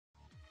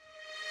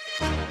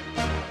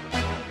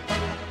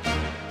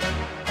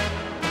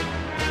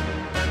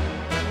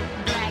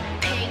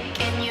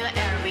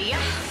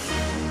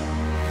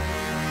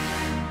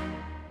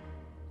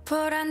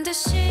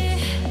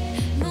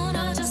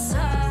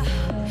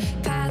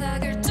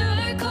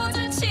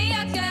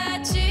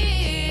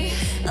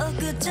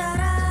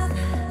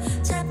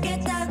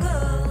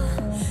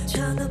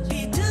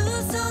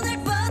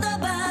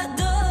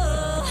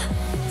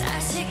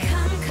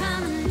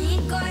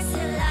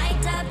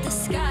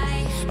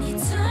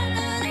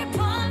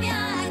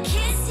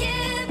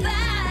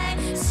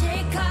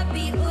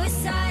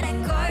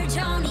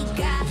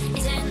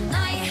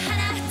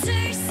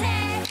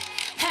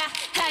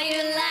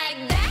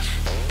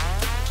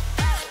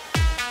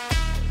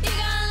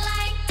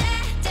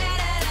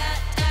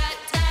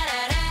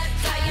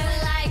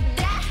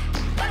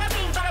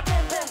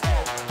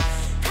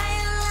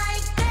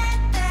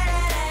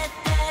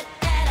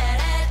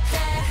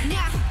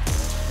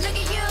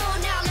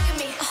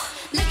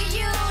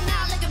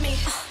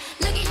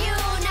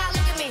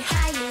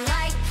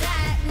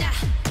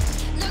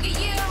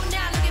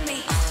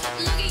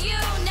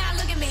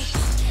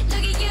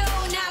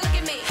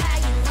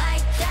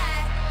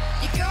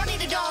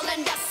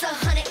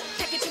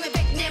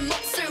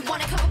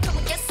wanna come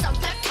and get some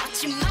left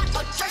하지만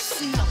어쩔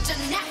순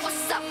없잖아.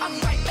 What's up? I'm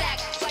right back.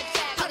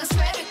 방금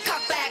sweater cut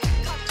back.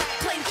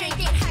 Plain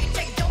drinking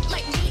hijack. Don't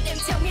like me then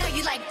tell me how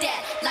you like that.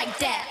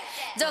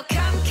 더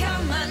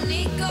캄캄한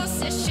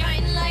이곳에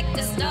shine like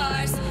the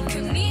stars. 그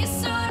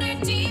미소를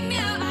띠며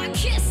I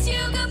kiss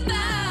you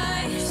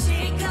goodbye.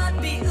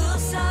 실컷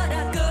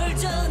비웃어라 꼴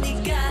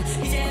좋으니까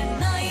이제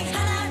너희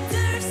하나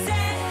둘 셋.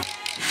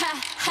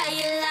 How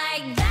you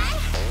like that?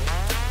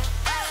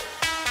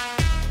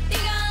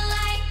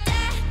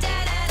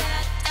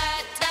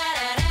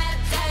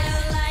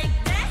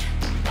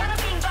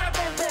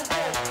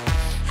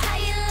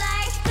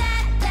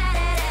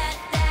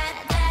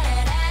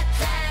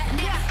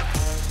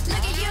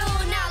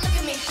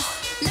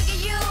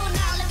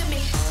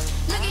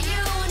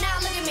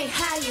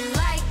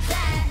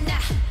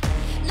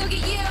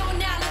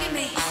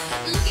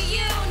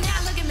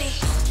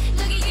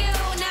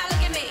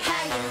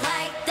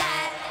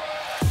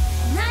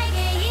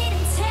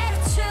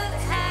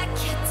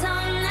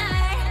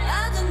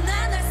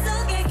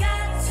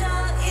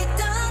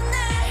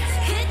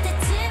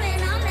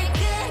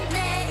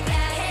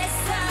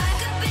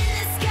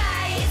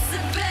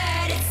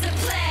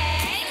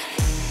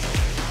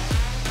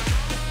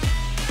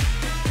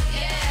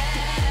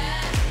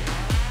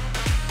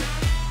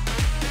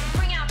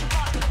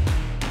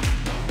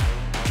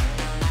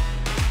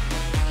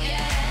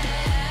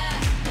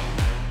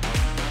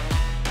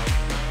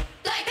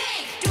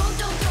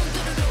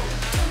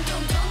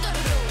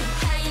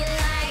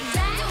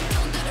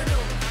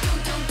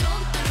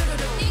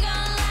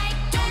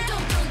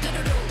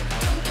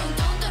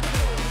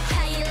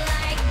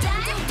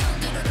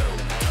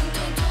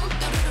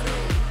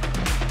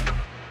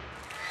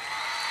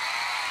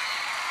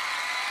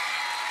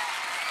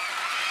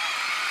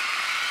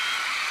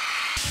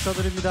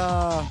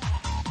 축하드립니다.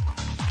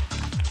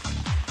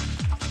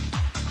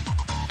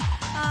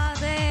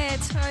 네,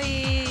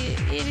 저희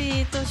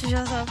 1위 또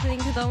주셔서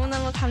블링크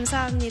너무너무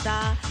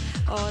감사합니다.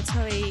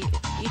 저희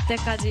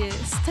이때까지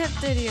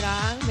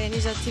스태프들이랑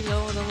매니저팀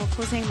너무너무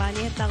고생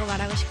많이 했다고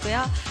말하고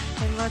싶고요.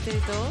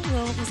 멤버들도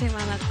너무 고생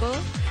많았고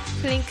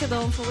블링크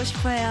너무 보고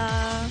싶어요.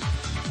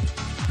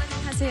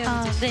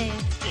 하세요. 네,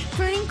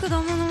 블링크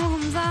너무너무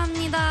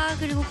감사합니다.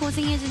 그리고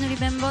고생해준 우리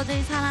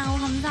멤버들 사랑하고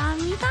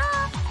감사합니다.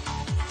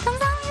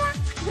 감사합니다.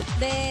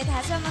 네,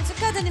 다시 한번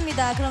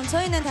축하드립니다. 그럼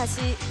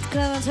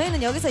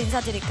저희는 여기서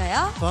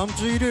인사드릴까요? 다음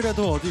주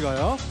일요일에도 어디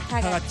가요? 다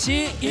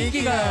같이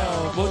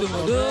인기가요. 모두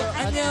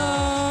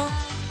안녕.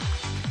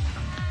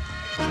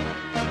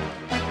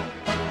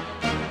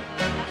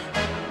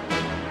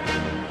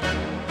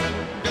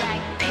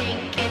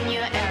 BLACKPINK in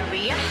your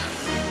area.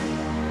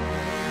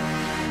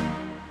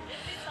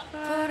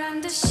 보란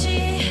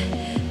듯이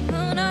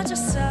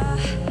무너졌어.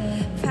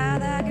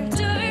 바닥을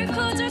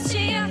뚫고 저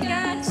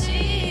지하까지.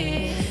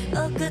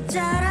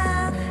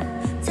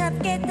 엊그처럼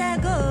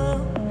잡겠다고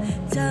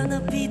저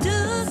높이 두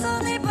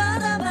손을